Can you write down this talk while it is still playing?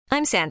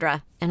I'm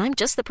Sandra, and I'm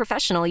just the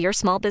professional your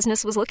small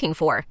business was looking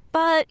for.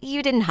 But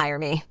you didn't hire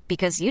me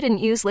because you didn't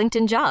use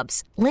LinkedIn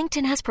Jobs.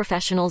 LinkedIn has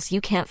professionals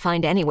you can't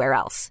find anywhere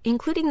else,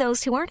 including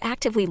those who aren't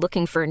actively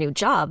looking for a new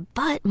job,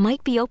 but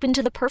might be open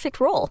to the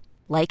perfect role,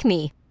 like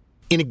me.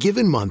 In a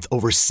given month,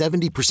 over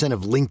 70%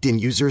 of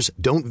LinkedIn users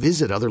don't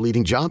visit other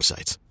leading job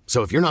sites.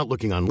 So if you're not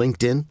looking on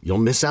LinkedIn, you'll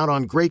miss out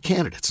on great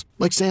candidates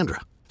like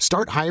Sandra.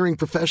 Start hiring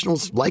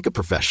professionals like a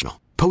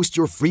professional. Post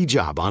your free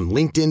job on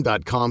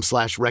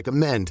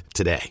linkedin.com/recommend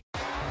today.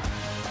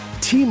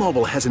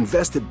 T-Mobile has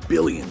invested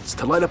billions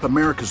to light up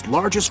America's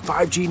largest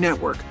 5G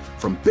network,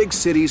 from big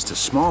cities to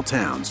small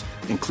towns,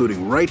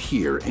 including right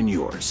here in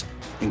yours.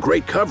 And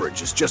great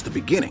coverage is just the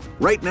beginning.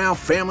 Right now,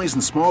 families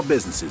and small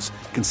businesses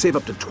can save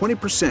up to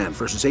 20%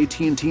 versus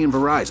AT&T and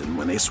Verizon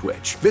when they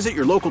switch. Visit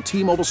your local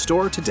T-Mobile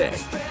store today.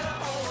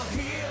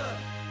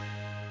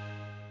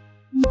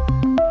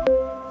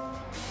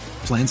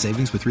 Plan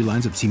savings with 3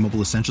 lines of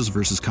T-Mobile Essentials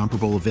versus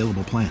comparable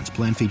available plans.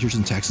 Plan features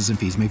and taxes and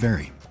fees may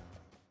vary.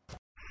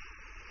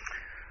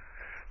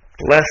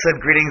 Blessed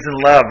greetings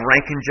and love.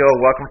 Rankin Joe,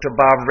 welcome to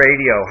Bob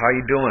Radio. How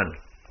you doing?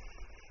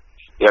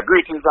 Yeah,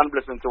 greetings and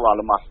blessings to all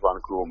the massive and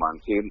crew, man.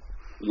 See,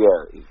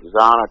 yeah, it's an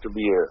honor to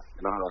be here.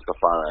 You know, that's the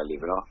far I live,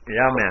 you know?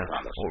 Yeah, man.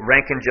 Well,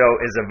 Rankin Joe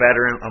is a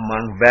veteran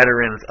among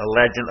veterans, a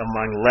legend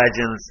among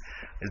legends.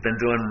 He's been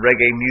doing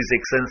reggae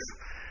music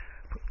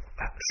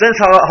since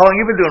how long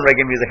you been doing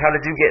reggae music? How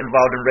did you get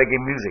involved in reggae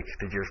music?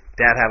 Did your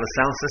dad have a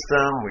sound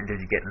system? Or did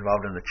you get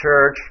involved in the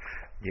church?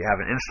 Do you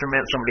have an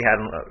instrument? Somebody had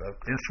an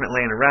instrument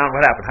laying around?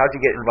 What happened? How did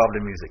you get involved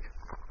in music?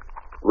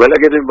 Well, I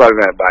get involved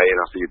by,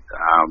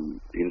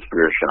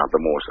 inspiration of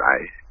the Most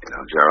High,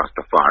 Jah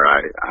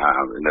Rastafari.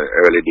 In the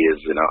early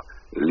days,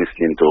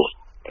 listening to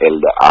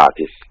elder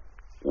artists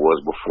was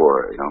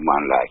before,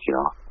 man like,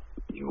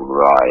 you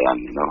Roy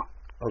and,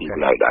 people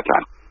like that,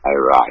 and I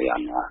Roy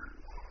and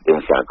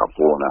Denzel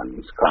Capone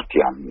and Scotty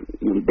and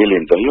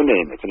Billions, and you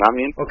name it, you know what I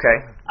mean? Okay.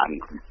 And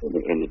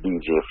in the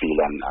DJ field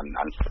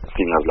and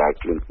singers like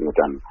Clint Smith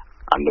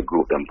and the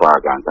group them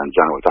Pargant and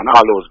John Wick and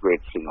all those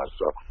great singers.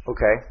 So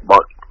okay.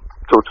 But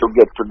to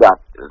get to that,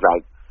 it's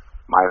like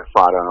my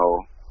father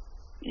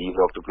he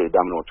loved to play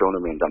domino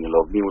tournament and he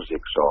loved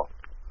music, so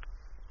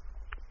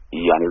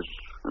he and his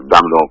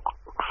domino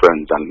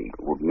friends and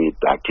would meet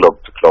like club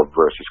to club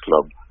versus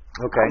club.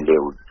 Okay. And they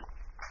would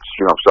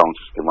string up sound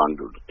system and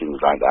do things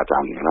like that,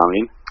 and you know what I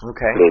mean?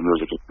 Okay. Play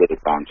music in the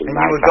time till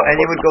night. And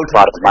you would go to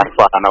my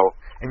father now.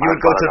 And you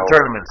would go to the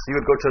tournaments. You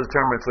would go to the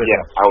tournaments with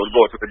him. I would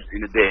go to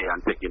in the day and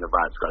take in the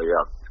vibes because you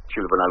have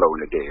children alone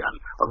in the day and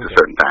up to a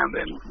certain time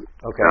then.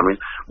 Okay. You know what I mean?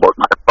 But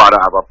my father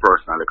have a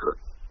personal little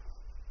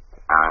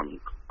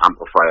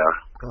amplifier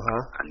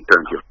and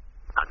turntable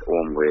at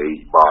home where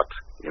he bought,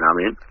 you know what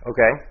I mean?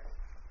 Okay.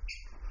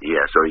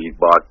 Yeah, so he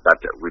bought that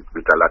with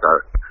a lot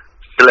of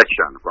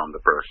selection from the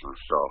person,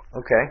 so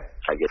okay,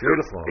 I get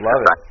beautiful. To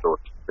love it.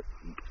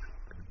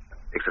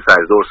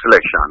 Exercise those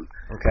selection.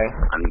 Okay.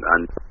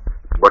 And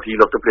but he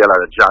loved to play a lot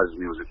of jazz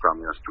music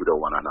from Studio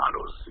One and all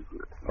those.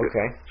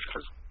 Okay.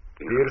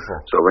 Beautiful.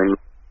 So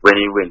when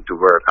he went to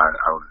work, I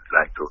would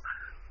like to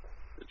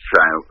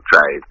try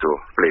to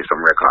play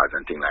some records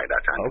and things like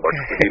that. And, but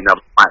he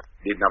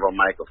didn't have a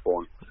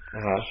microphone.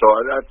 So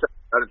at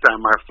the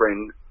time, my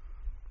friend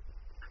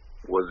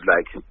was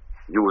like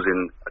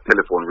using a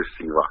telephone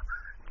receiver,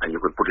 and you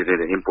could put it in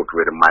the input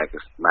where the mic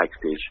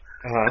stage,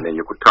 and then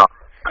you could talk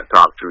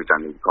to it,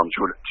 and it come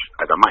through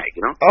as a mic,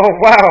 you know. Oh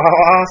wow! How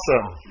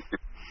awesome!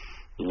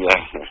 Yeah.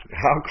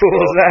 How cool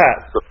is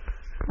that? So.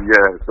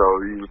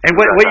 And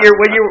what years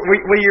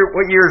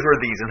were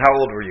these, and how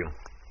old were you?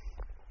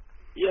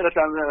 Yeah, the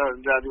time we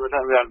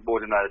had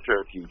both in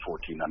 13,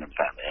 14, and the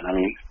time, you know what I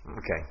mean?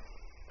 Okay.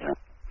 Yeah.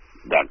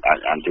 That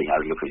and thing I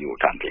was looking at you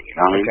thing, you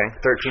know what I mean?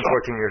 Okay, 13,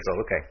 14 years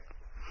old. Okay.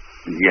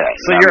 Yeah.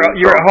 So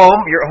you're at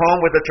home. You're at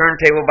home with a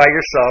turntable by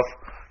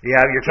yourself. You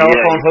have your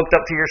telephone hooked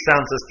up to your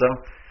sound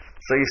system.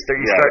 So you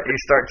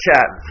start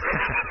chatting.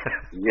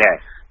 Yeah.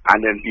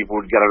 And then people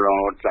would get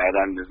around outside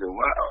and they say,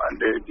 wow, and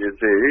they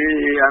say,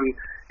 hey, and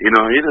you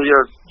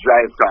just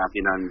drive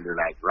talking and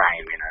like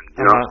rhyming and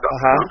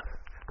stuff.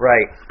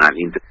 Right. And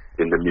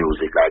in the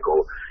music, like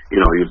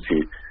you'd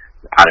see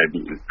other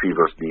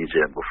previous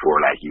DJ before,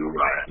 like you.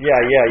 Yeah.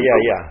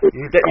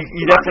 You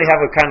definitely have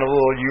a kind of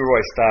little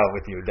U-Roy style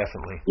with you,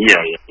 definitely. Yeah,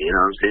 you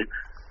know what I'm saying?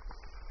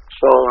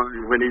 So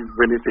when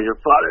he say your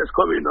father is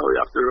coming now,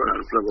 you have to run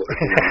and plug out.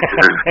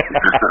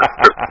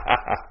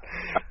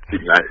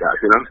 Things like that,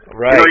 you know?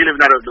 Right. You live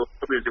in that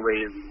community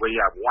where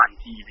you have one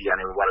TV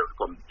and everybody will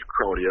come to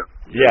crowd you.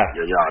 Yeah.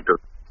 You have to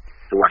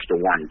watch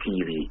the one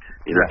TV,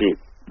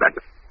 that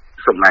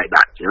something like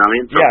that, you know what I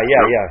mean? So,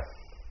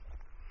 yeah.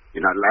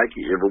 You're not like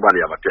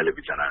everybody have a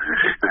television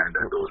and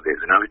those days,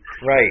 you know what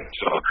I mean? Right.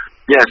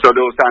 So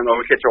those times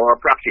we catch our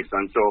practice,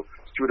 and so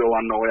Studio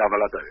One now we have a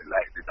lot of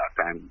like that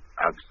time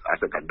as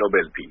like a double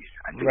LP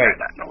and things like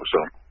that now. So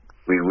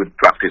we would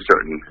practice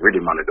certain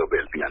rhythm on the double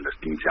LP and the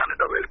sting on the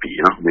double LP,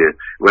 you know.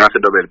 When I say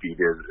double LP,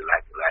 there's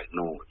like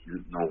no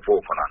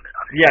vocal on it.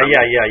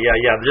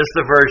 Yeah. Just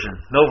the version,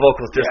 no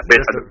vocals, just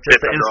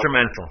the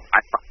instrumental.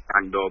 And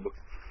African dub,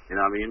 you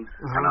know what I mean?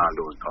 And all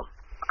those dub.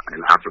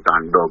 And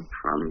African dub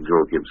from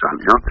Joe Gibson,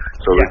 you know?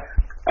 So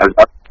as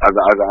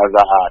an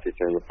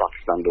artist, you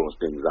practice on those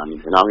things, and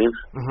you know what I mean?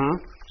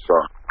 So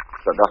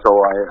that's how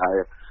I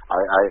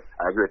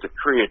get to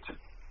create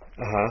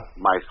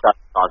my style,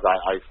 because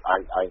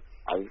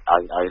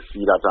I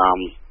see that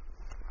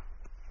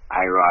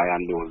Ira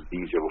and those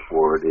DJ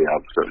before, they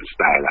have certain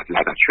style,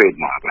 like a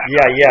trademark.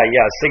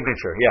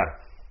 Signature,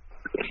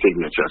 a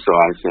signature. So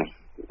I say,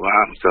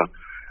 wow. So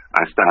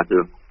I started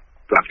to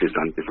practice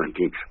on different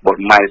things. But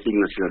my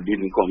signature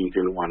didn't come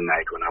until one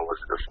night when I was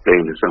just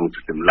playing the sound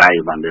system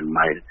live, and then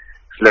my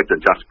selector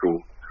Just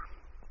Crew,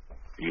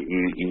 he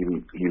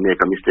make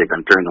a mistake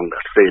and turn on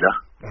that fader.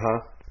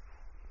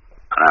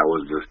 And I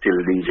was still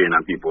DJing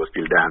and people were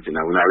still dancing.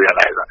 And when I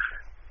realized that,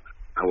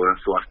 I was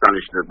so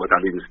astonished, but I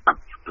didn't stop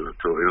to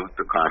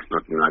cause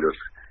nothing. I just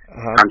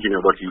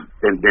continued. But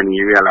then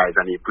he realized,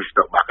 and he pushed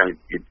up back, and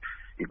it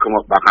come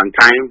up back on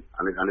time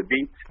and on the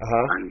beat,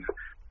 and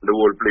the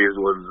whole place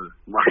was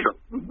mashed up.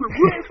 And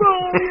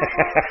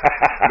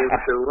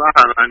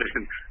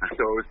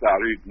so we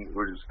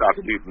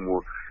started doing more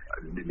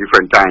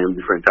different time,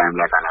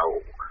 like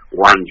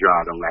one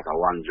job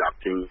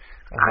thing,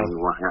 and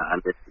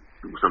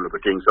some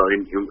little things. So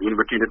in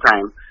between the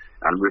time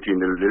and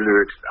between the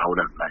lyrics, I would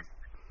have like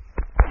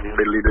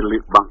little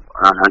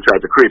and try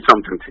to create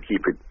something to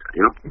keep it,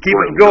 keep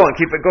it going.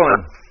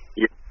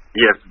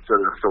 Yes, so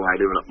I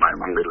developed my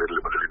little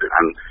bit,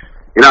 and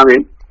you know what I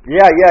mean.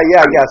 Yeah.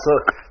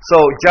 So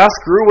Just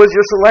Crew was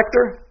your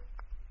selector?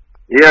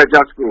 Yeah,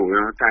 Just Crew.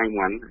 Time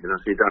one.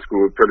 See, Just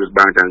Crew produced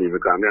Barrington Lee,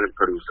 because I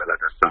produced a lot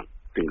of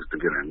things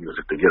together and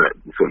music together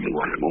before you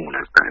go on the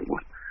moment as time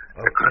one.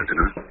 Okay.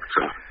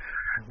 So,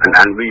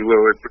 and we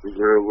were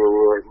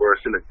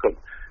selected.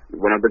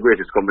 One of the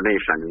greatest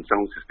combinations in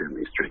sound system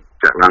history,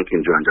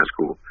 Ranking Joe and Just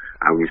Crew.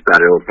 And we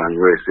started off and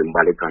very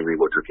symbolic, and we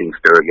go to King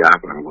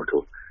Sturgap, and we go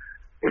to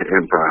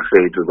Emperor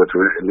Fate, we go to,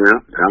 you know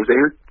what I'm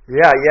saying?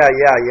 Yeah.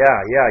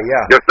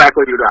 Just like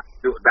when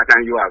that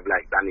time you have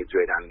like Danny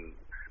Dread and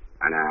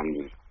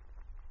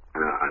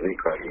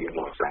Nico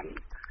Amos and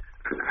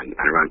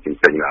Ranking,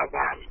 then you have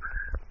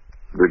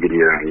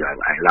Brigadier and you have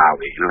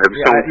Ilawi,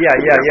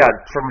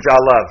 from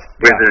Jah Love.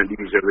 Resident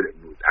DJ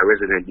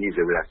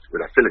with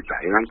a selector,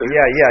 you know what I'm saying?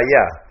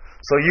 Yeah.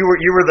 So you were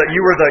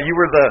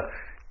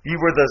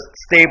the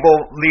stable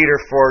leader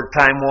for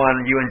Time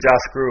One. You and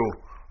Just Crew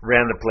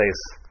ran the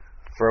place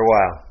for a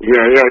while.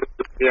 Yeah.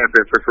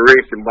 For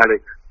Ray Symbolic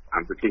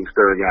and for King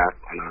Sturgap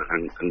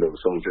and the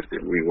sound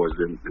system, we was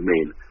the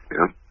main, you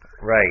know.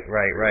 Right.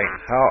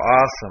 How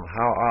awesome.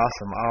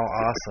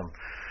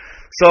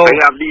 So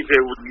you have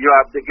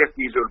the guest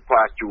DJ will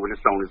pass through when the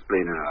sound is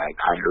playing, like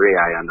Ray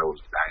and those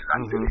guys,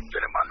 and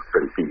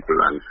Gentleman people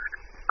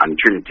and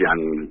Trinity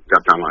and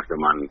Dr.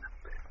 Masterman,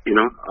 you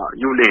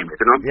name it,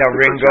 Yeah,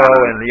 Ringo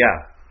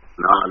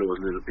and all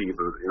those little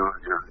people,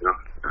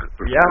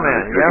 Yeah,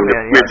 man.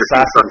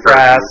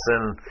 Sassafras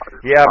and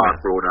man.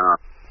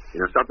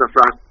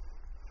 Sassafras.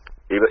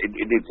 It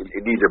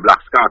needs a Black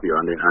Scorpio,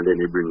 and then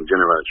they bring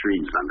General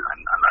Trees and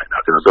like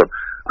that, So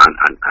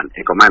and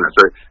Echo Minor.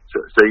 So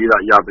you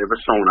have every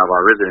sound of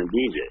our resident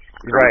DJ.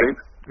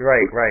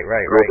 Right.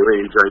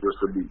 Ranger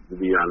used to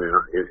be on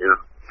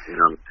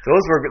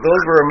Those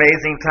were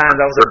amazing times.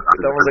 That was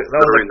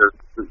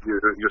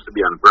used to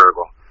be on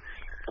Virgo.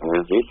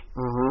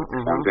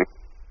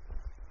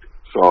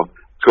 So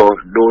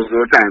those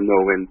were times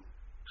now when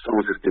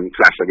sound system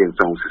clash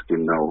against sound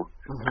system now,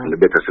 and the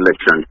better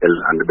selection tell,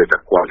 and the better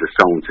quality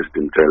sound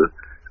system tell,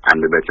 and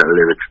the better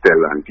lyrics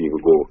tell, and people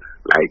go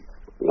like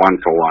one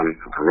for one,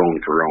 round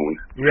to round.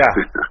 Yeah.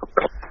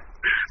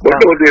 But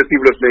those days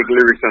people just make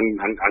lyrics and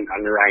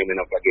rhyming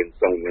up against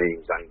sound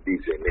names and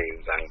DJ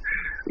names, and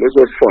this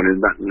was fun,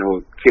 and that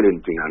killing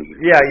thing. And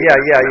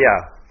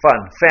fun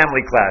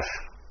family clash.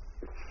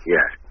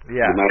 Yeah. You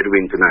might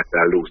win tonight,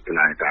 or lose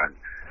tonight, and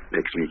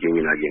next week you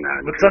win again.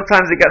 But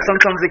sometimes it got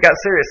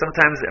serious.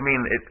 Sometimes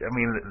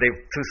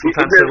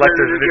sometimes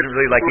selectors didn't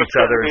really like each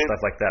other and stuff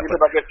like that. You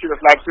never get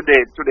serious like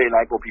today,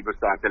 like how people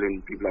start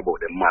telling people about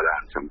their mother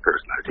and some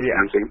personality. You know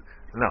what I'm saying?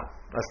 No,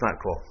 that's not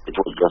cool. It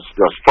was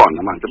just fun.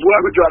 The man said, boy,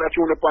 I would draw that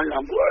tune upon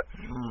you, boy.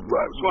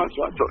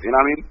 So, you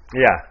know what I mean?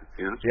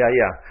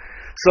 Yeah.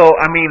 So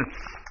I mean,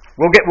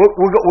 we'll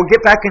get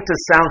back into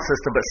sound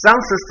system, but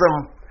sound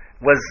system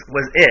was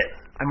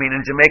it. I mean,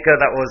 in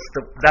Jamaica,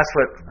 that's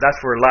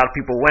where a lot of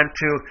people went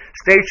to.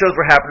 Stage shows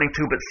were happening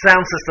too, but sound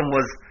system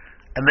was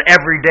an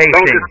everyday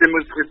thing. Sound system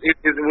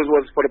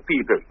was for the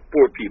people,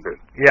 poor people.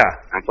 Yeah.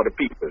 And for the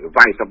people, the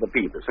voice of the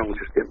people, sound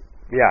system.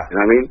 Yeah. You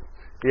know what I mean?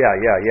 Yeah.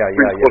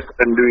 Prince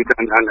Buster them do it,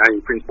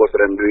 and Prince Buster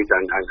them do it,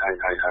 and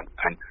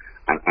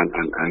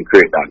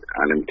create that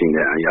and them thing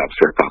there. And you have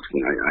Sir Cox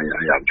and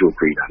you have Joe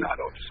Creed and all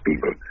those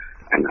people.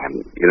 And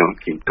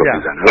keep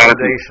talking and a lot of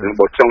people,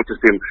 but sound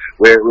system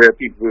where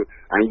people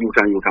and youth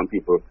and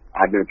people,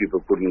 ordinary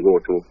people couldn't go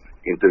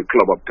into the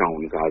club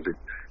uptown because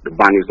the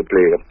band used to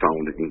play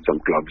uptown in some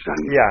clubs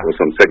and or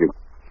some segments.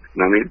 You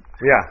know what I mean?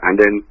 Yeah. And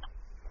then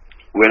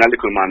when a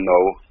little man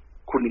now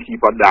couldn't keep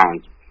a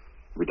dance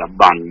with a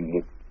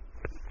band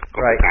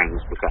right.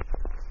 times because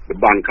the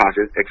band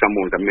costs X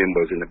amount of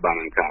members in the band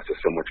and costs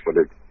so much for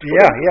the.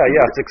 Yeah.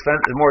 It's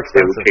expensive. It's more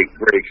expensive. They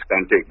will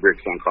take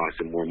breaks and cost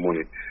them more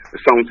money. The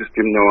sound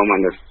system now,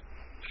 man, is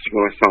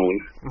more sound.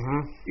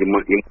 Mm-hmm. You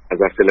as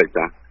a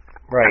selector,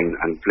 right,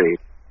 and play,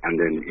 and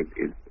then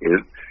it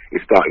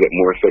start to get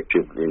more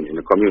effective in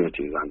the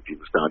communities, and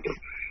people start to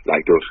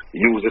like to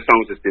use the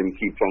sound system,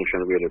 keep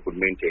functioning where they could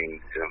maintain,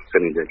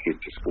 sending their kids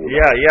to school.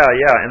 Yeah,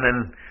 and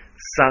then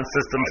sound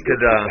systems could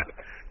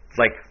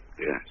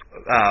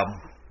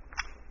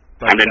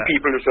and then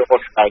people who say,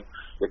 like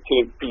the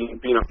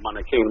peanut man,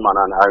 the cane man,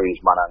 and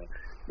orange man, and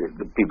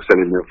the people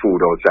selling their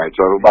food outside.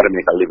 So everybody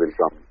make a living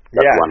from.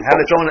 It had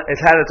its own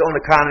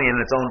economy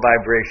and its own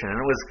vibration, and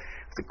it was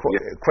the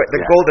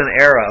golden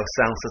era of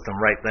sound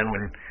system right then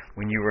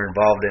when you were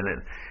involved in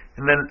it.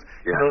 And then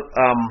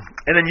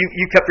and then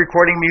you kept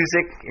recording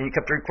music, and you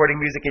kept recording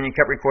music, and you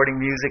kept recording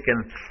music,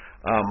 and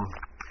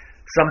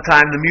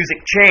sometime the music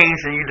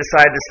changed, and you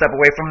decided to step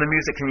away from the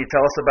music. Can you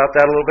tell us about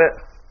that a little bit?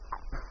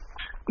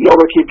 No,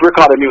 we keep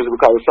recording music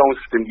because the sound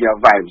system give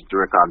vibes to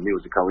record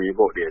music, and when you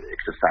go there, to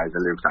exercise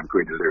the lyrics and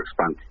create the lyrics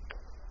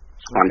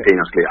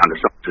spontaneously on the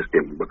sound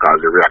system because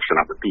the reaction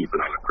of the people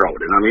and the crowd,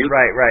 you know what I mean?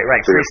 Right.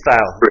 So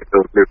freestyle.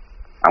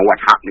 And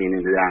what's happening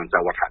in the dance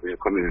or what's happening in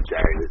the community,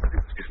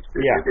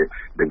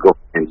 the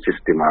government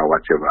system or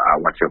whatever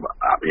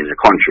in the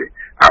country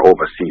or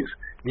overseas.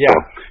 Yeah. So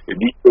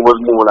it was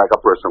more like a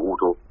person who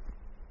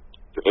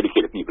to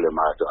educate the people in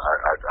mind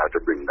to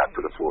bring that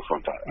to the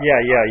forefront. Yeah.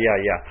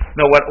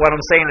 No, what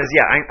I'm saying is,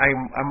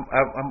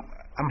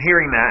 I'm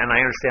hearing that and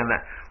I understand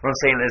that. What I'm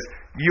saying is,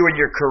 you in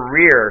your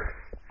career,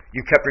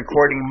 you kept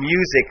recording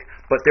music,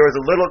 but there was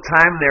a little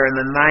time there in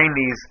the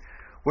 90s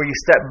where you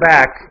stepped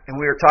back, and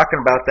we were talking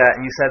about that,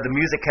 and you said the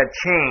music had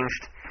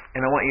changed,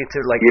 and I want you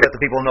to let the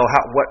people know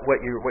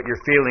what your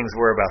feelings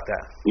were about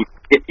that.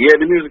 Yeah,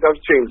 the music has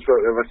changed. So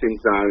ever since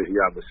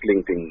you have the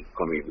sling thing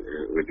coming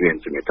with the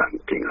instrument and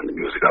thing, and the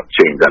music have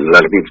changed, and a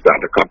lot of people start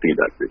to copy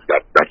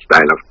that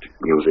style of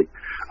music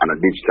and a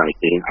digital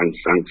thing, and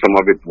some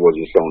of it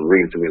wasn't sound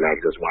real to me, like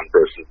just one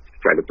person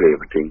trying to play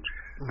everything,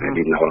 and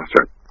it didn't have a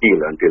certain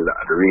feel until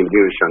the real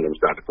musician them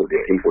start to put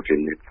their input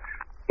in it.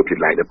 Put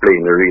it like they're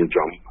playing the real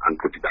drum and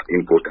put that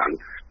input and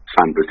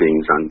sample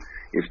things, and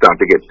you start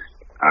to get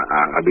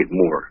a bit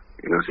more,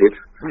 see it?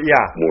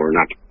 Yeah. More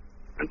natural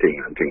and thing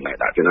like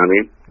that, you know what I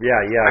mean?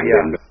 Yeah.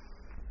 Then the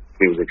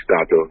music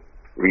start to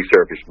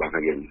resurface back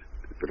again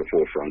to the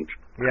forefront.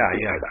 Yeah.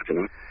 Like that, you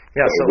know?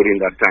 Yeah. So within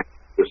that time,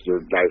 just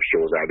the live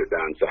shows are the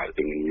dance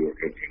thing in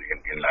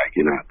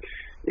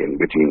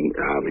between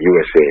the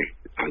USA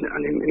and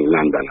in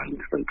London and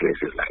different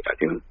places like that,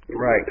 you know?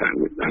 Right.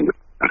 You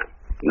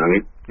know what I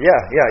mean?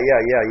 Yeah.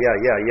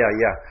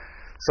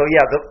 So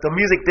the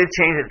music did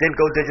change. It did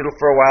go digital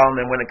for a while, and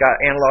then when it got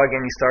analog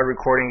again, you started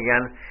recording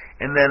again.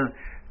 And then,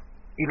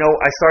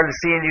 I started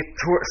seeing you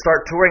start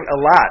touring a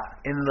lot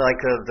in the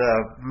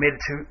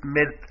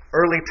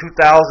early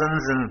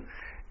 2000s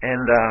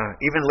and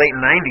even late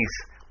 90s.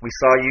 We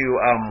saw you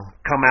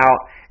come out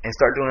and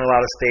start doing a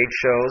lot of stage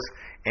shows.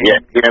 And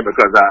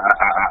because I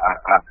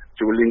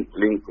to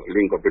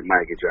link up with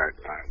Mikey Jack,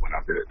 one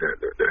of the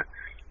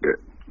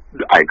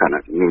icon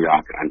at New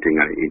York and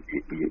thing, and he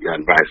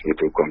advised me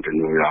to come to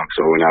New York.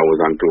 So when I was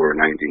on tour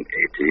in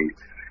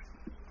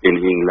 1980 in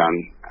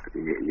England,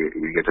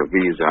 we get a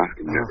visa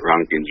in the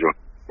rankings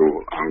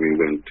and we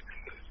went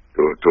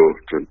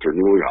to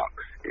New York,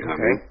 you know what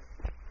I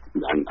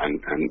mean?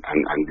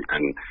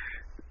 And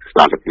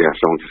started to play a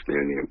sound system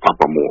named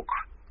Papa Moke.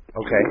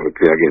 Okay. We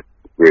play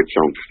against great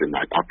sound system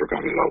like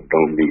African Love,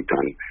 Downbeat,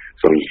 and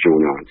Sons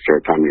Junior, and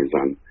Sir Tommy's,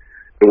 and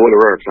the whole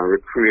works, and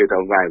we create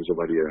our vibes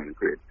over there and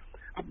create.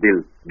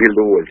 Build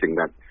the whole thing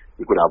that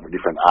you could have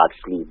different arts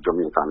leave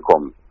Jamaican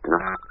come,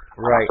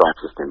 right? Sound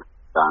system,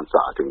 dance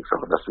thing. So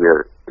that's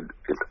where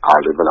it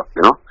all developed,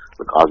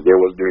 because they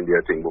was doing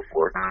their thing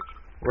before,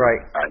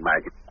 right? Like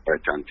Mike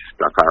and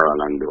Sister Carol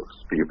and those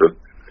people,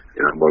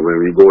 But when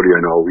we go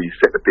there now, we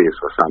set the pace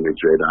for Sammy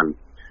Dread and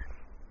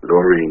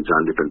Lorraine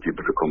and different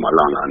people to come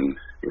along, and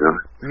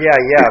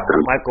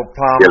Michael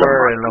Palmer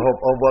and a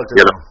whole bunch of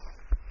them.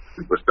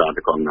 People start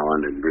to come now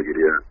and then bring it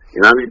here. You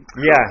know what I mean?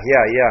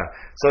 Yeah.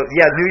 So,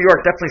 New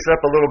York definitely set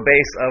up a little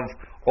base of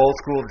old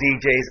school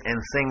DJs and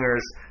singers.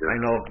 Yeah. I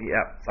know,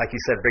 like you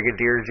said,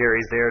 Brigadier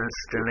Jerry's there,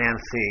 Sister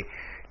Nancy,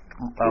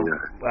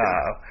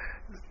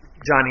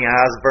 Johnny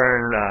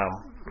Osborne. A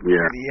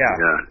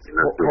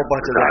whole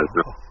bunch of that.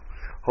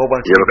 Whole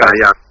bunch of guys.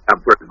 You have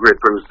great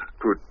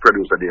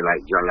producer there like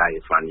John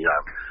Life, and you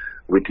have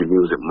Witty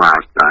Music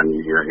Master, and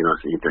you have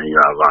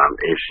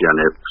Asian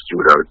F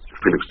Studio,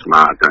 Philip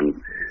Smart, and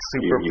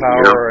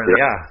Superpower,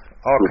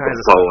 all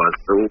kinds of power.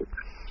 So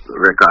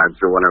records,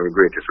 so one of the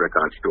greatest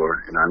record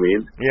store, you know what I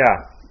mean? Yeah.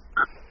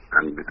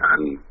 And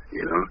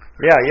It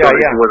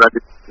was a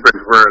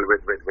different world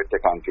with the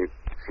country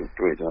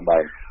situation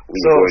by.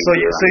 So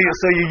you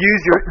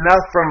use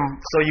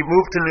so you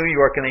moved to New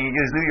York, and then you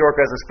use New York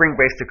as a spring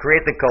base to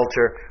create the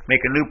culture,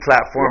 make a new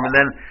platform, and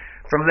then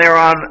from there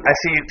on, I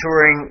see you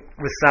touring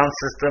with sound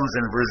systems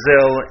in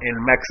Brazil, in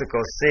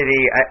Mexico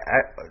City.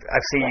 I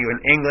see you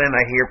in England.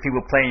 I hear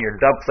people playing your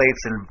dub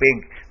plates in big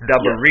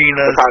dub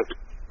arenas.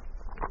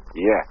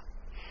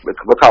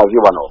 Because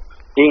you know,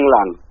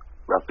 England,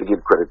 we have to give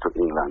credit to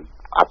England.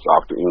 Hats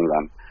off to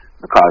England,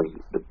 because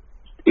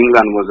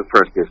England was the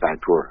first place I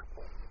toured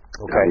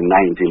in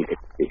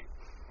 1980,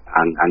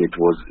 and it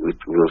was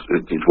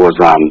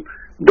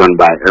done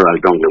by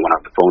Errol Dunkley, one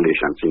of the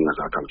foundation singers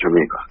out of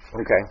Jamaica.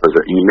 Okay.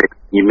 Because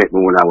he met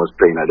me when I was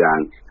playing a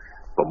dance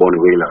for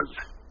Bonnie Whalers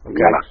in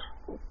Dallas,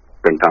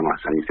 St. Thomas,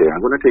 and he said,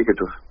 "I'm going to take you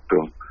to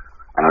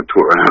on a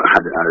tour." I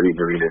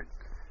really,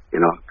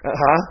 you know.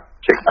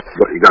 Check out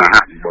what is going to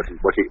happen,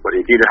 but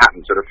it did happen.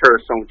 So the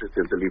first sound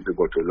system to leave to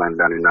go to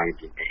London in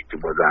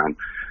 1980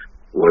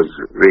 was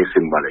Ray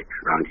Symbolic,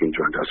 Rankin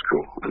Jointers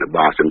crew, and the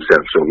boss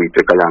himself. So we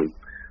took along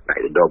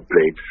like the dub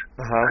plates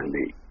and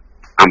the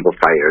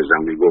amplifiers,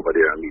 and we go over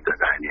there and meet a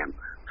guy named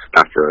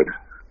Stafford.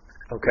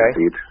 Okay.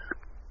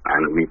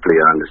 And we play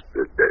on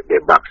the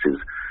boxes,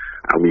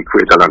 and we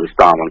create a lot of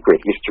style and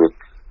create history,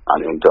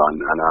 and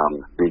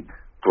big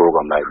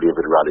program like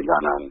David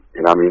Radigan, and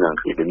you know what I mean, and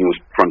the news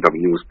front of the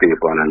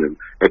newspaper and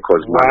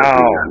Echoes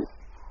magazine and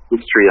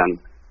history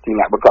and things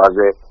like, because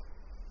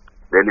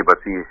they never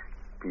see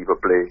people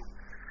play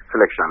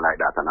selection like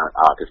that and an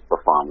artist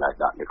perform like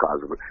that,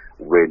 because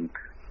when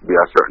we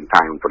are certain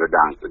time for the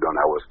dance to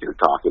done, I was still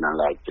talking and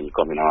like things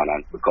coming on,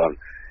 and because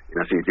you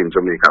know, see, in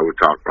Jamaica we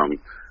talk from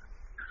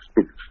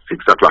 6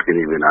 o'clock in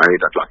the evening or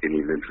 8 o'clock in the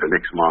evening to the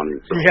next morning.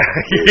 So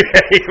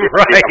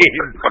right.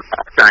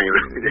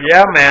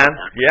 Yeah, man.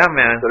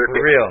 So for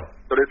real.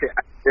 So they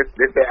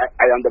say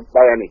I am the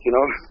bionic, you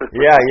know.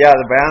 yeah,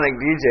 the bionic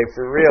DJ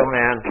for real,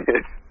 man.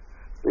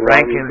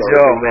 Rankin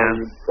Joe, man.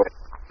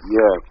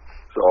 Yeah.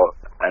 So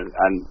and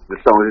the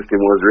sound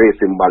system was Ray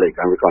Symbolic,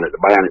 and we call it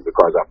the bionic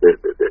because of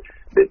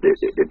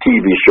the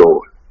TV show,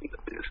 $6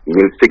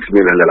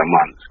 Million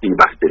Man, Steve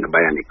Austin, the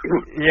bionic, you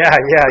know.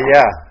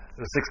 Yeah.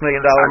 The $6 Million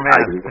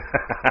Man.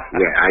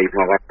 I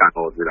even work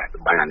out with that,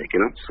 the bionic,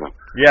 you know. So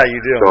yeah, you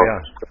do.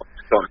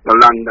 So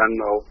London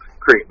now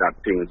create that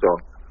thing. So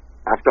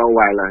after a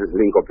while, I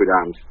link up with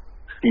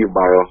Steve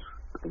Barrow,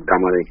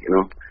 Dominic, you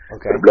know.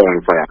 Okay. The Blood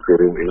and Fire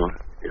crew, you know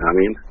what I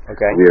mean.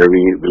 Okay. Where we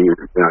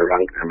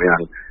rank, I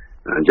mean,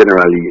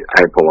 generally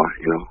high power,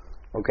 you know.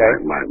 Okay.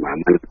 My man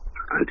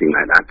and things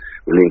like that.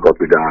 We link up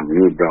with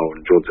Neil Brown,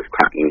 Joseph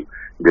Cotton,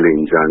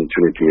 Dillinger, and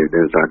Trinity,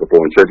 then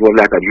Sarkapone. So it was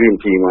like a dream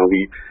team, and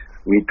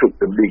we took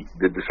the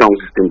sound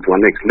system to a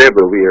next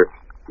level where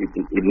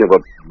it never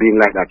been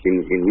like that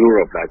in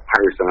Europe, like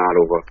Paris and all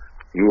over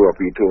Europe.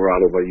 We tour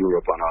all over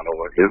Europe and all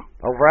over, you know.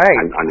 All right.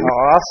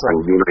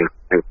 Awesome.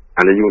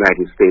 And the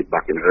United States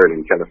back in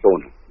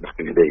California, back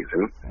in the days,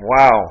 you know.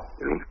 Wow.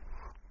 You know?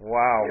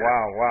 Wow.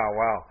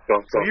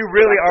 So you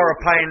really are a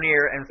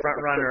pioneer and front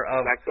runner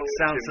of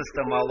sound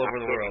system all over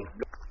the world.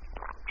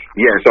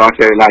 Yeah, so I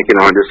say, like, you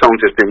know, the sound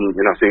system,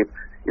 you know, see,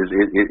 is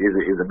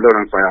a Blood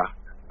and Fire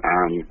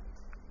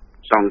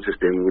sound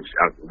system, which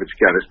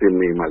carries the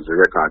same name as the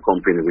record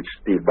company, which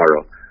Steve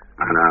Barrow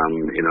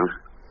and you know,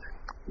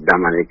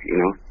 Dominic, you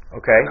know.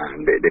 Okay.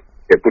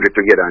 They put it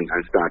together and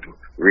start to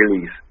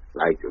release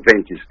like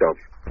vintage stuff,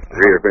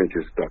 rare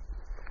vintage stuff,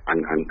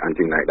 and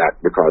things like that,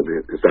 because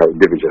it's a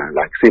division,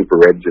 like Simple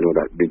Reds, you know,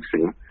 that big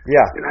singer.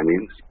 Yeah. You know what I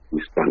mean?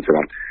 We sponsor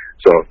that.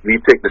 So we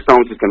take the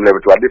sound system level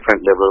to a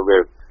different level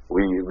where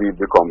we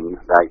become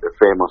like the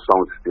famous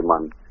sound system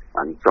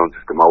and sound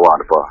system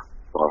award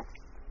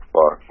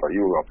for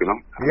Europe, you know.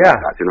 Yeah.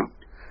 That, you know.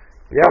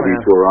 Yeah, we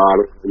tour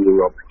all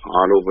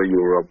over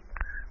Europe,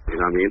 you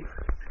know what I mean?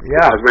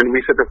 Yeah. Because when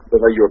we set up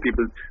over Europe,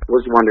 people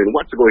was wondering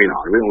what's going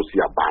on. We don't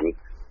see a band.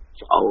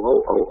 So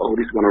how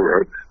this gonna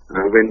work?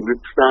 And when we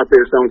start the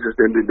sound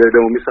system, they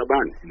don't miss a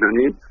band. You know what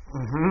I mean?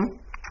 Mm-hmm.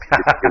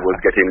 it was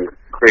getting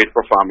great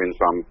performance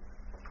from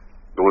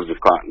Joseph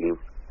Cotton,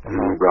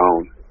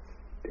 Brown,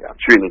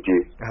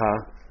 Trinity.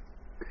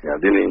 Yeah,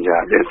 Dillinger,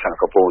 then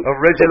Sarkapone.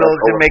 Original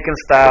Jamaican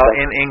style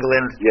in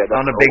England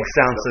on a big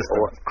sound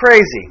system.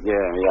 Crazy.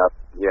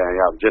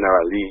 Yeah,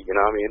 General Lee, you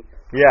know what I mean?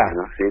 Yeah. You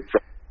know,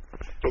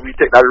 so we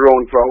take that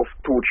around for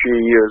 2-3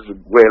 years,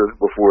 well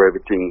before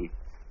everything,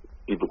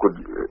 people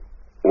could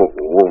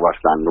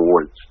overstand the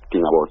whole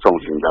thing about sound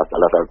system. That a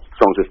lot of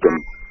sound system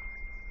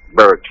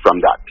birthed from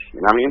that, you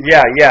know what I mean?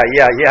 Yeah,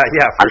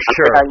 for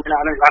sure. And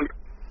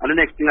the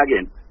next thing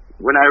again,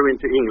 when I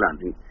went to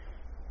England,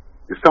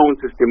 the sound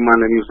system man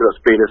used to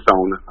just play the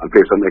sound and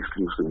play some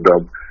exclusive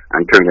dub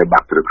and turn it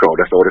back to the crowd.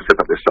 That's how they set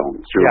up the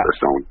sound, the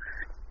sound.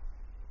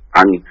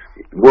 And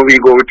when we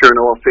go, we turn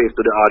our face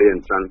to the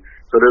audience, and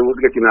so they was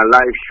getting a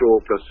live show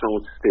plus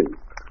sound system.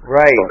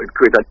 Right. So it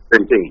created a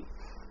different thing.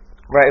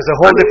 Right, it's a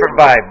whole different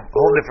vibe.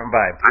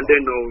 And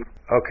then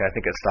okay, I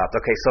think it stopped.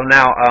 Okay, so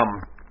now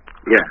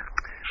yeah.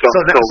 So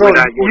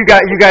you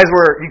guys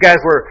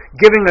were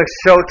giving a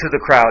show to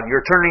the crowd.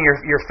 You're turning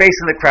your face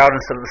in the crowd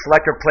instead of the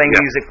selector playing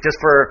music just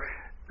for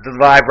the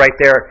live right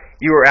there.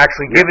 You were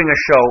actually giving a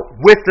show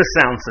with the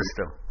sound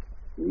system.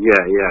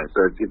 Yeah.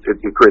 So it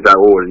created a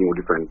whole new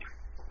different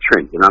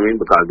strength, you know what I mean?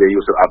 Because they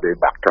used to have their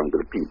back turned to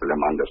the people,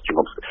 them and just string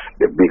up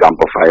the big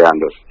amplifier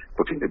and just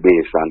put in the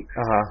bass and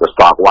just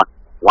talk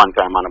one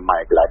time on the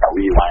mic like a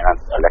rewind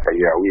and like a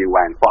year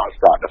rewind fast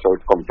start. That's how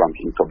it comes from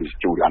King Tubby's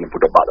studio and put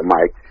about the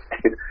mic.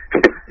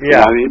 You know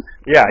what I mean?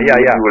 Yeah. We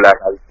were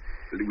like,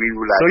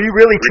 so you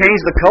really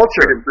changed the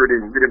culture.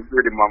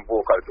 Rhythm and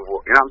vocal to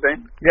vote. You know what I'm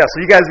saying? Yeah. So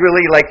you guys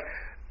really like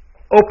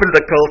opened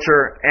the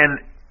culture and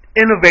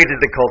innovated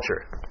the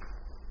culture.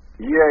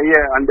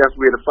 Yeah, and that's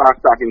where the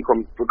fast talking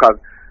comes, because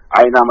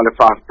I normally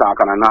fast talk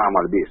on a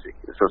normal basic.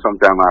 So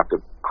sometimes I have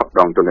to cut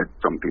down to let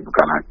some people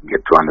kind of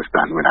get to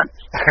understand when I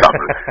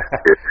struggle.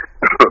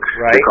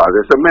 Right.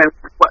 Because it's a man,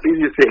 what did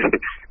you say?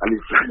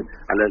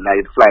 And then I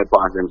fly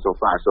past them so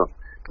fast. So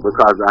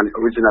because I'm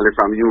originally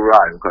from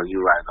Uri, because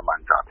Uri is a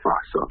man talk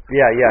fast. So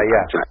yeah.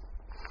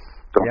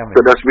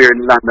 So that's where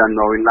in London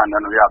now. In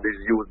London we have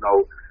this youth now.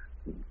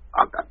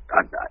 At that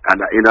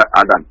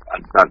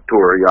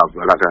tour you have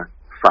a lot of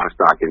fast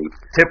talking.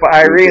 Tippa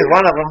Irie is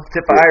one of them.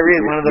 Tippa Irie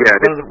is one of the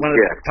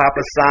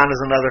Papa San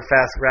is another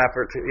fast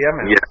rapper too. Yeah,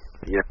 man.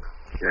 Yeah.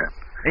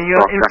 And you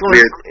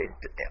influenced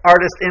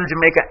artists in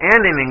Jamaica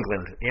and in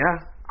England.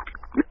 Yeah.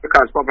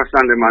 Because Papa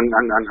San and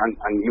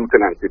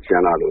Lieutenant Pitchy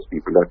and all those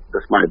people,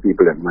 that's my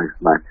people,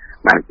 my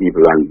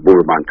people, and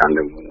Bourbon and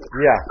them.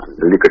 Yeah. And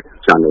the Liquor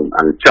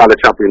and Charlie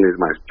Chaplin is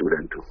my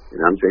student too. You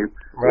know what I'm saying?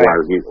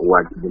 Right. Who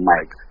has the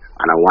mic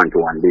and a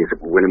one-to-one basis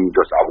when him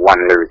just have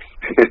one lyrics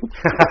to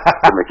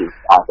make it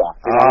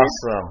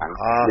awesome.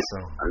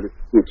 Awesome. And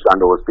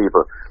those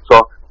people.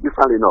 So you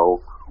finally know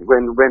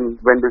when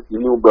the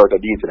new bird of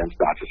Italy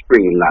starts to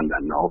spring in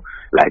London now,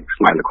 like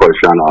Smiley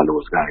Culture and all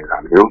those guys,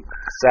 and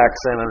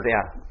Saxon and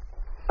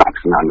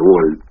Saxon and the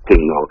whole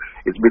thing now,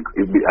 it's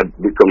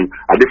become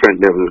a different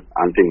level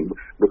and thing,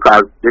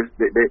 because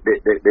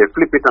they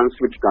flip it and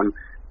switch it on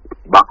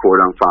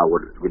backward and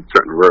forward with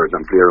certain words and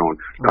play around.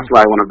 That's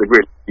why one of the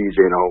great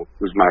DJ now,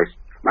 who's my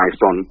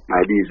son, my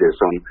DJ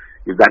son,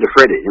 is Daddy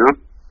Freddie, you know?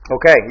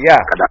 Okay, yeah.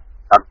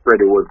 That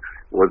Freddie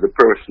was the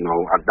person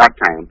now at that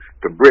time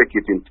to break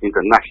it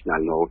international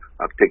now,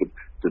 take it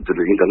to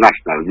the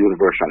international,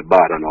 universal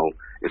border now.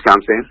 You see what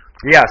I'm saying?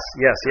 Yes.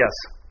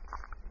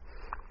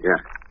 Yeah.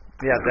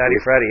 Yeah, Daddy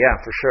Freddie, yeah,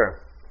 for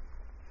sure.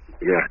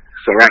 Yeah.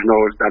 So right now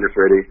it's Daddy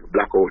Freddie,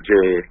 Blackout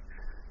J,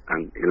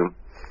 and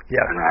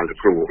yeah, and all the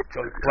crew.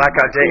 So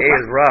Blackout J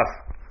is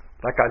rough.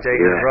 Blackout J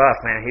is rough,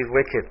 man. He's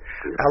wicked.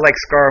 Yeah. I like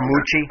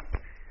Scaramucci.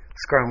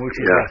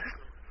 Scaramucci's rough.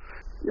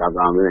 Yeah,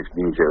 I'm the next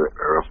DJ,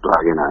 Rough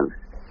Dragon, and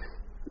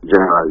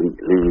General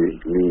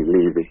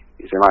Levy.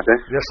 You see what I'm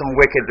saying? There's some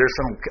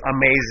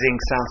amazing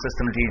sound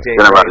system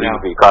DJs General right now.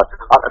 Levy, because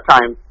at the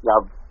time,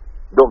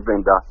 Doug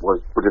Vendor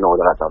was putting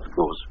out a lot of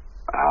those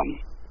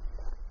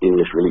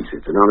English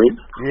releases, you know what I mean?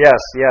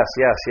 Yes.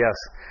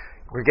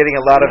 We're getting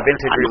a lot of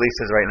vintage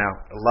releases right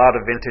now. A lot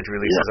of vintage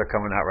releases are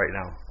coming out right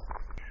now.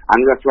 And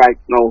that's right,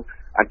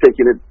 I'm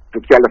taking it to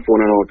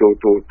California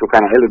to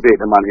kind of elevate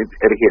them and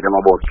educate them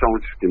about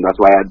sound system. That's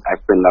why I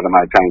spend a lot of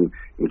my time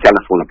in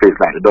California, places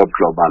like the Dub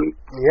Club and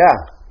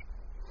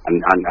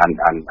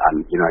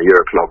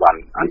Euro Club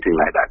and things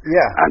like that.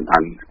 Yeah.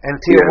 And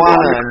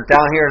Tijuana and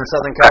down here in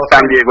Southern California.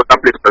 San Diego,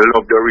 that place I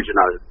love the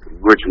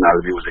original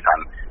music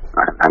and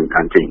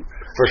things.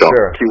 For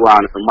sure.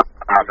 Tijuana,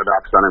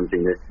 Orthodox and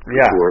everything.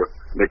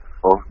 We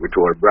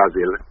toured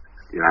Brazil,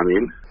 you know what I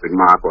mean, with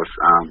Marcus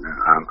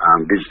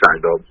Digital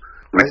Dub.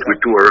 We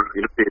tour,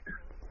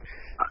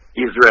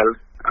 Israel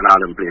and all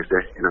them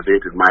places, so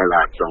it is my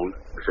last sound.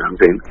 You see what I'm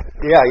saying?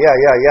 Yeah.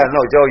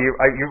 No, Joe,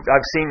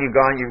 I've seen you've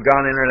gone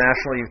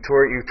international. You've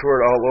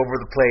toured all over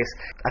the place.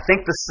 I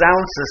think the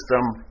sound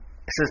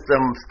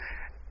system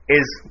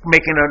is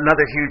making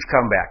another huge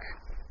comeback.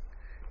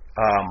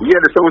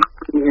 The sound,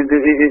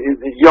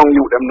 the young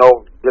youth them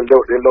know they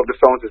love the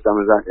sound system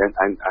and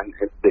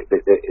they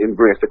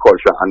embrace the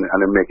culture and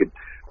they make it.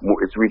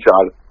 It's reach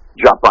all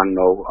Japan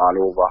now,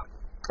 all over.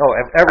 Oh,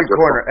 every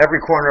corner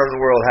of the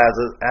world has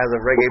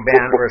a reggae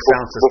band or a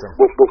sound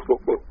system.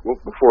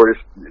 Before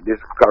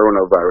this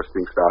coronavirus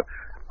thing starts,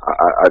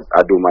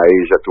 I do my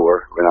Asia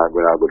tour when I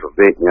go to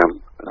Vietnam,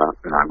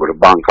 and I go to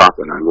Bangkok,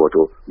 and I go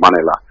to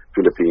Manila,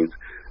 Philippines,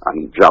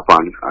 and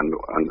Japan, and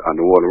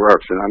the world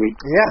works. You know what I mean?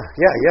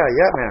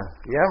 Yeah, man.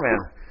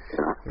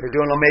 You're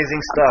doing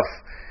amazing stuff.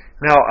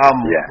 Now,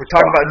 we're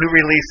talking about new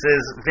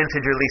releases,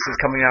 vintage releases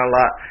coming out a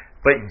lot.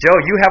 But Joe,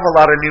 you have a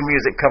lot of new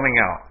music coming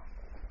out.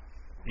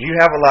 You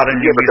have a lot of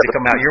new music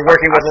coming out. You're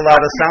working with a lot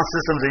of sound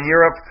systems in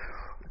Europe.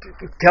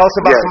 Tell us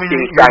about some of your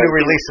new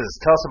releases.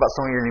 Tell us about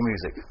some of your new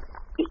music.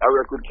 I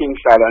work with King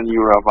Silo in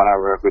Europe, and I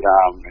work with a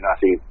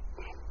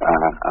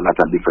lot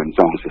of different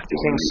sound systems.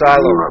 King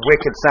Silo,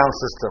 wicked sound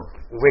system.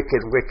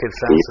 Wicked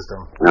sound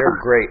system. They're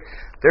great.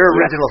 They're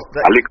original.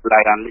 A Little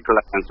Light and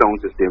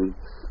sound system.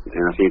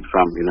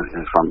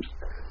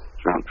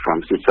 From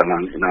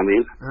Switzerland. You know what I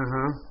mean?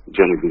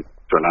 Genevieve,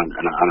 Switzerland,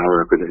 and I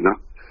work with it.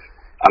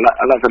 A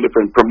lot of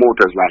different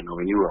promoters right now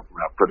in Europe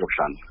have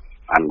production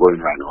and going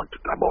right now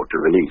about to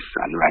release,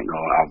 and right now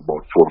I have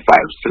about 4 or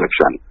 5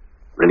 selection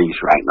release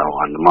right now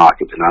on the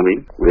market, you know what I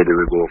mean? Where do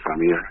we go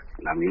from here,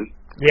 you know what I mean?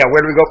 Yeah,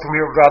 where do we go from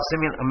here, Rob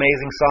Simeon?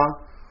 Amazing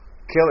song.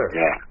 Killer.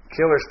 Yeah.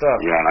 Killer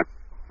stuff. Yeah, I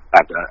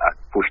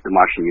Push the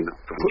Machine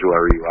from Joe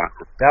Arriva.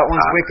 That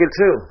one's wicked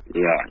too.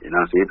 Yeah, you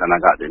know, see it, and I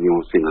got the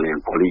new single named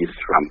Police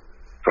from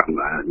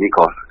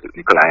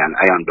Nikolai and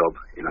Iron Dub.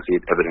 You know, see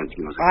it, Evidence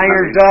Music.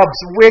 Iron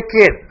Dub's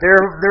wicked.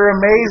 They're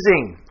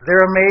amazing.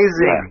 They're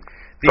amazing.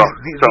 Yeah.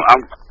 So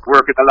I'm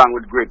working along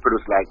with great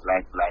producers like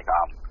Lion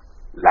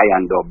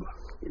Dub.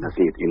 You know,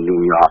 see it in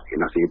New York.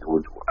 You know, see it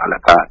with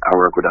I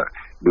work with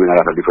doing a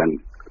lot of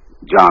different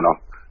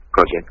genre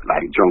projects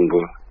like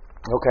jungle.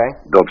 Okay.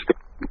 Dubstep,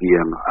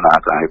 EDM, and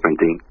that different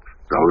thing.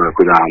 So I work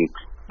with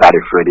Daddy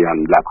Freddy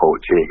and Blackout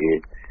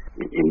J.A.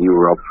 in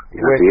Europe.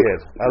 You know,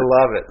 wicked. I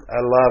love it.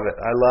 I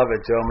love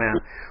it, Joe, man.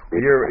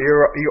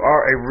 You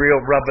are a real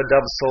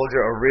rub-a-dub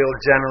soldier, a real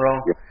general.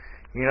 Yeah.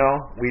 You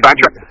know, I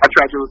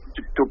try to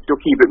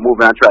keep it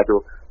moving. I try to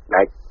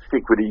like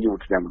stick with the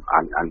youth them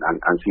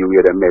and see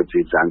where the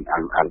message and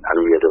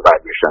where the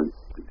vibration.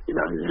 You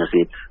know,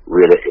 see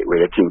where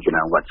they're thinking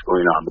and what's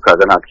going on, because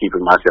I'm not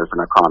keeping myself in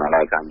a corner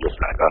like I'm just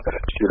like a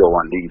pseudo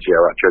one DJ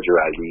or a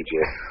treasurer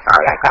DJ.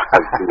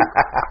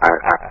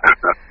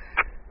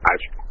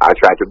 I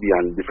try to be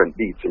on different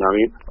beats, you know what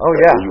I mean? Oh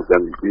yeah.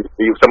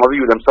 Some of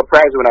you, I'm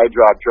surprised when I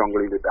drop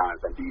jungle in the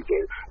dance and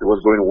DJ. It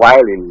was going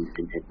wild in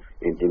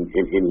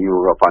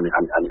Europe and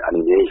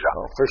in Asia.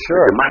 Oh, for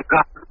sure. My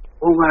God.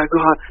 Oh my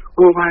God.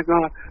 Oh my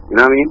God. You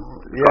know what I mean?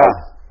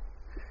 Yeah.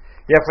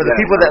 Yeah, for the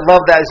people that love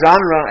that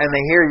genre and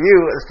they hear you,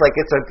 it's like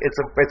it's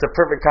a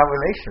perfect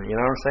combination. You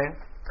know what I'm saying?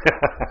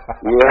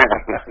 Yeah.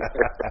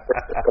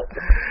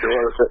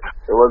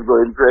 It was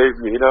going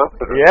crazy, you know.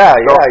 Yeah.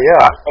 I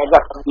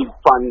got a big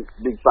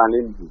fan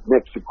in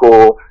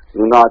Mexico,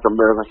 in North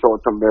America,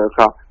 South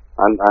America,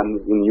 and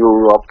in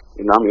Europe.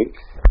 You know what I mean?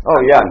 Oh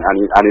yeah.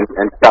 And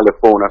in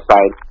California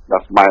side,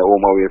 that's my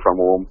home away from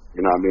home.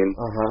 You know what I mean?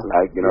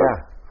 Like you know.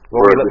 Yeah.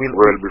 World be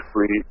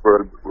free.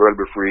 World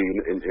be free.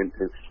 In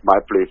my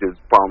place is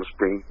Palm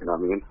Spring. You know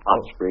what I mean?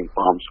 Palm Spring. You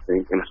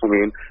know what I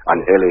mean? And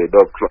LA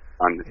Dub Club.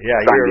 And yeah,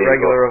 you're a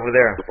regular over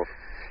there.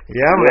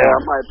 Yeah, man. Yeah,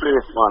 my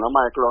place, man.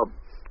 My club.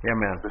 Yeah,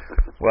 man.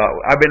 Well,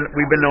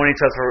 we've been knowing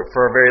each other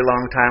for a very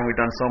long time. We've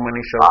done so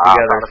many shows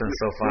together. It's been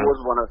so fun. He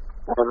was one of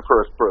the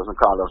first person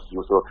called us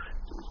to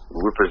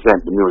represent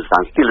the music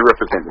and still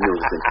represent the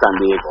music in San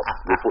Diego.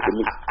 We put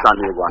San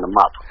Diego on the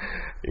map.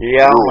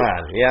 Yeah,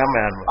 man.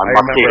 And I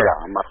remember.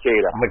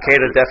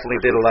 Makeda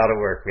definitely did a lot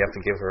of work. We have to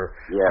give her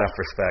enough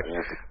respect.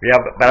 Yeah,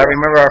 but I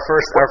remember our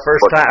first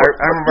time.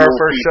 I remember our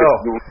first show.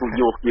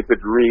 You keep it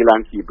real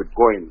and keep it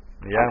going.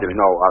 Yeah. Until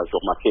now, also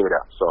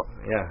Makeda. So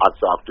hats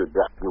off to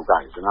you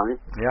guys. You know what I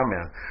mean? Yeah,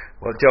 man.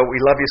 Well, Joe, we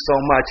love you so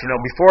much. You know,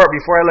 before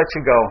I let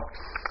you go,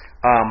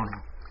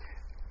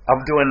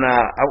 I'm doing.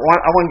 I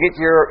want to get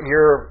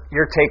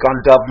your take on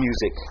dub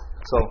music.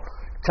 So,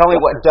 tell me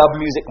what dub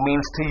music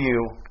means to you,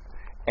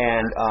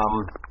 and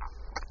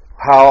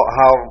how.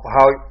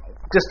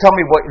 Just tell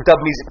me what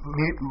dub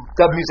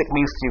music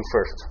means to you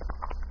first.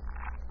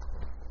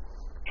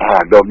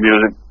 Dub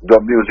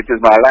music is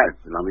my life.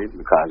 You know what I mean?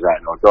 Because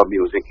I know dub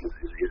music is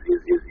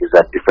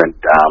a different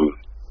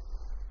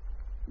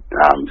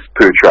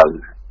spiritual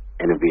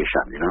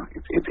innovation. You know,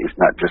 it's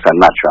not just a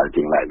natural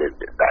thing like that.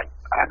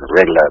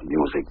 Regular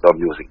music, dub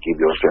music gives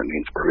you a certain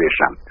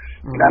inspiration.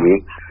 You know what I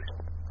mean?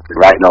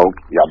 Right now,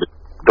 you have the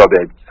dub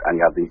heads and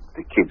you have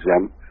the kids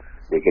them.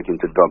 They get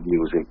into dub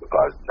music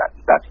because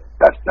that's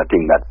the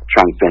thing that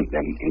transcends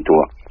them into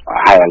a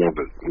higher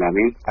level. You know what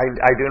I mean?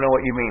 I do know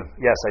what you mean.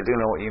 Yes, I do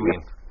know what you mean.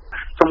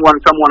 Someone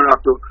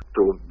have to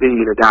be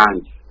in a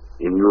dance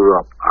in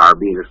Europe or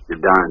be in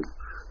the dance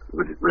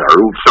with a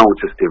root sound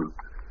system,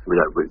 with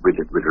a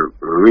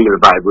real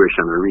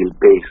vibration, a real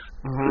bass,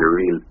 with a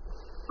real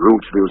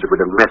roots music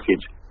with a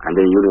message, and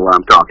then you know what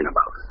I'm talking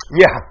about.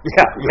 Yeah,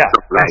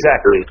 like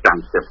exactly. Great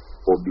Concept,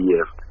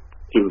 OBF,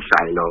 King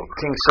Shiloh,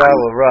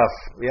 Rough,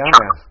 yeah,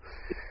 man.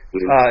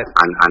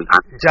 And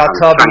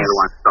Jatubbies,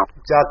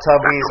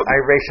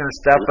 Iration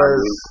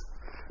Steppas.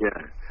 Yeah,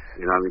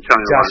 you know what I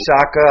mean.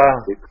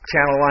 Jashaka,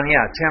 Channel 1,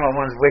 Channel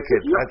 1's wicked.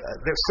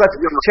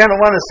 Channel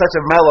 1 is such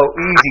a mellow,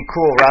 easy,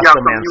 cool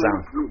Rastaman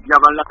sound. You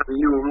have a lot of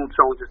new root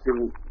sound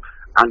system.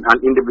 And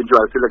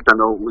individual selector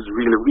now was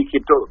really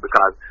wicked too,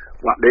 because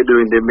what they're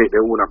doing, they make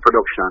their own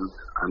production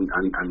and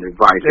they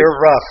vibe. They're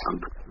rough.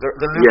 The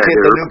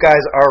new guys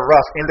are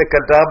rough.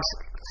 Indica dubs,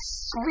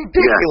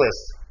 ridiculous.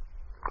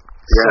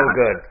 So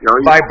good.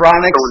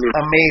 Vibronics,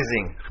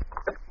 amazing.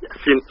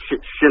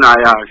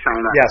 Shania.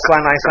 Yeah,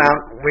 Sinai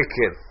sound,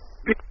 wicked.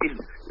 You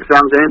see what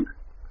I'm saying?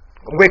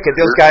 Wicked.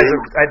 Those guys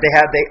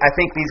I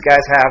think these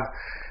guys have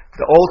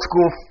the old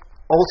school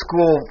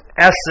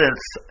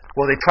essence.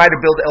 Well, they try to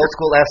build the old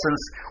school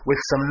essence with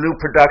some new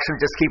production,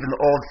 just keeping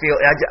the old feel.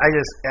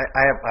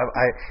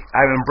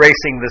 I'm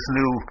embracing this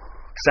new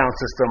sound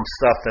system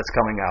stuff that's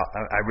coming out.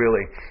 I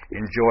really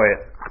enjoy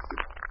it.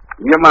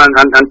 Yeah, man,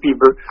 and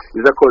people,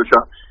 there's a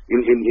culture in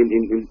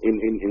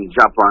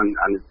Japan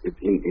and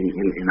in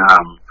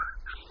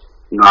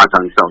North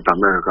and South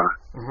America.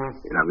 You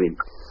know what I mean?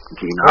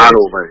 All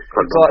over.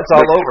 It's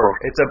all over.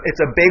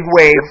 It's a big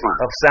wave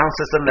of sound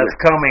system that's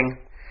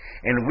coming,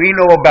 and we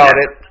know about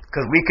it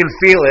because we can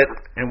feel it,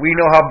 and we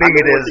know how big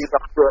it is.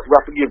 We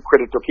have to give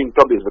credit to King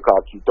Tubby's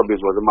because King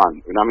Tubby's was a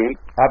man. You know what I mean?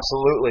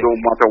 Absolutely. No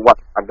matter what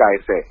a guy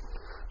say,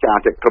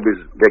 can't take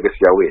Tubby's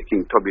legacy away.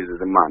 King Tubby's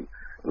is a man.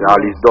 All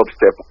these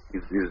dubstep,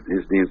 these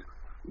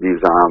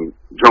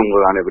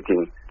jungle and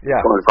everything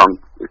coming from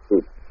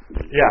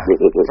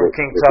from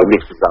King Tubby. The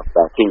mixes of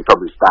King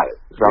Tubby's style.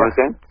 You know what I'm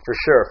saying? For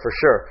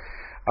sure.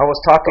 I was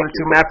talking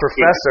to Matt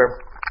Professor.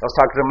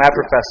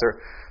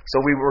 So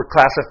we were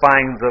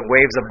classifying the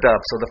waves of dub.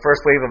 So the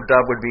first wave of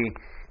dub would be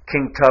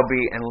King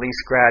Tubby and Lee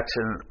Scratch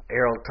and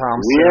Errol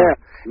Thompson.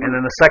 Yeah. And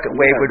then the second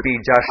wave would be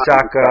Josh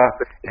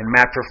Shaka and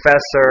Matt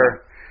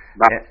Professor.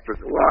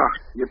 Wow,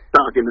 you're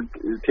talking the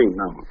thing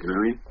now, you know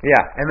what I mean?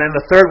 Yeah, and then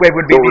the third wave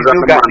would be these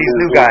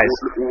new guys.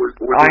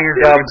 Iron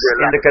Dubs,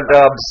 Indica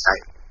Dubs.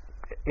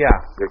 Yeah.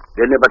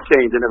 They never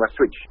change, they never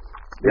switch.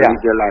 They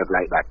live their life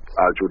like that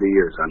all through the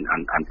years and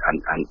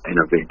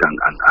innovate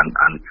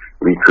and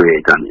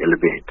recreate and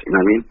elevate. You know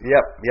what I mean?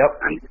 Yep.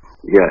 And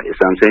you see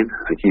what I'm saying?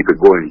 And keep it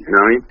going. You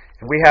know what I mean?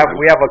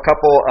 We have a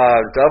couple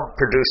dub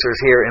producers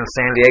here in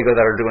San Diego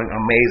that are doing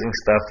amazing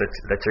stuff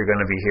that you're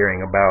going to be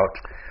hearing about.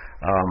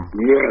 I'd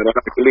like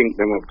to link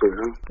them up too.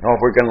 Huh? Oh,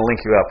 we're going to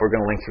link you up.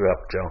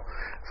 Joe.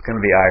 It's going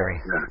to be Irie.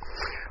 Yeah.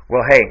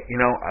 Well, hey,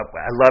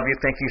 I love you.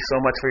 Thank you so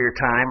much for your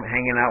time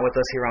hanging out with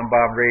us here on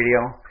Bob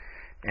Radio.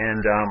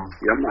 And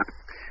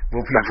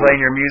we'll be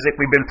playing your music.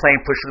 We've been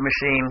playing Push the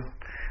Machine.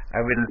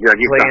 I've been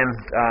playing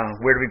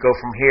Where Do We Go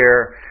From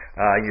Here?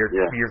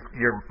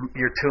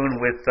 Your tune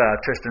with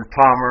Tristan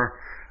Palmer.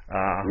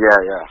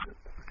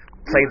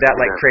 Played that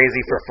like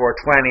crazy for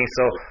 420.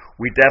 So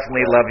we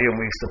definitely love you and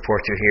we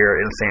support you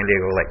here in San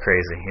Diego like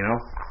crazy.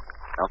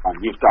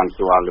 Give thanks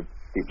to all the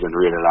people in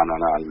Radio Land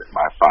and all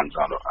my fans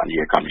and the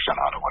air condition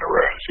all over the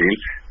world. See,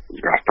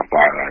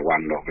 Rastafari,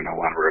 one love,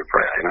 one word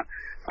prayer,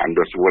 and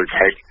just world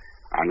tight.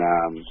 And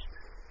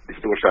the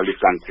social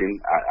distancing,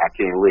 I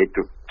can't wait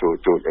to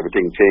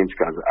everything change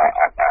because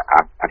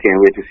I can't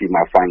wait to see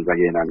my fans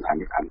again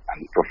and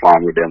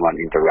perform with them and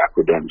interact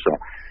with them. So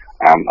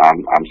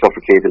I'm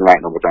suffocating right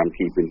now, but I'm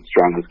keeping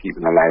strong and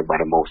keeping alive by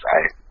the Most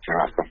High,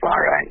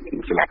 Rastafari,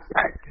 and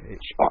Selectai.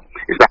 So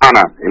it's an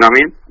honor, you know what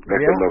I mean?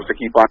 Love to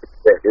keep on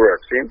the work,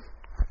 see?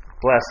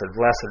 Blessed.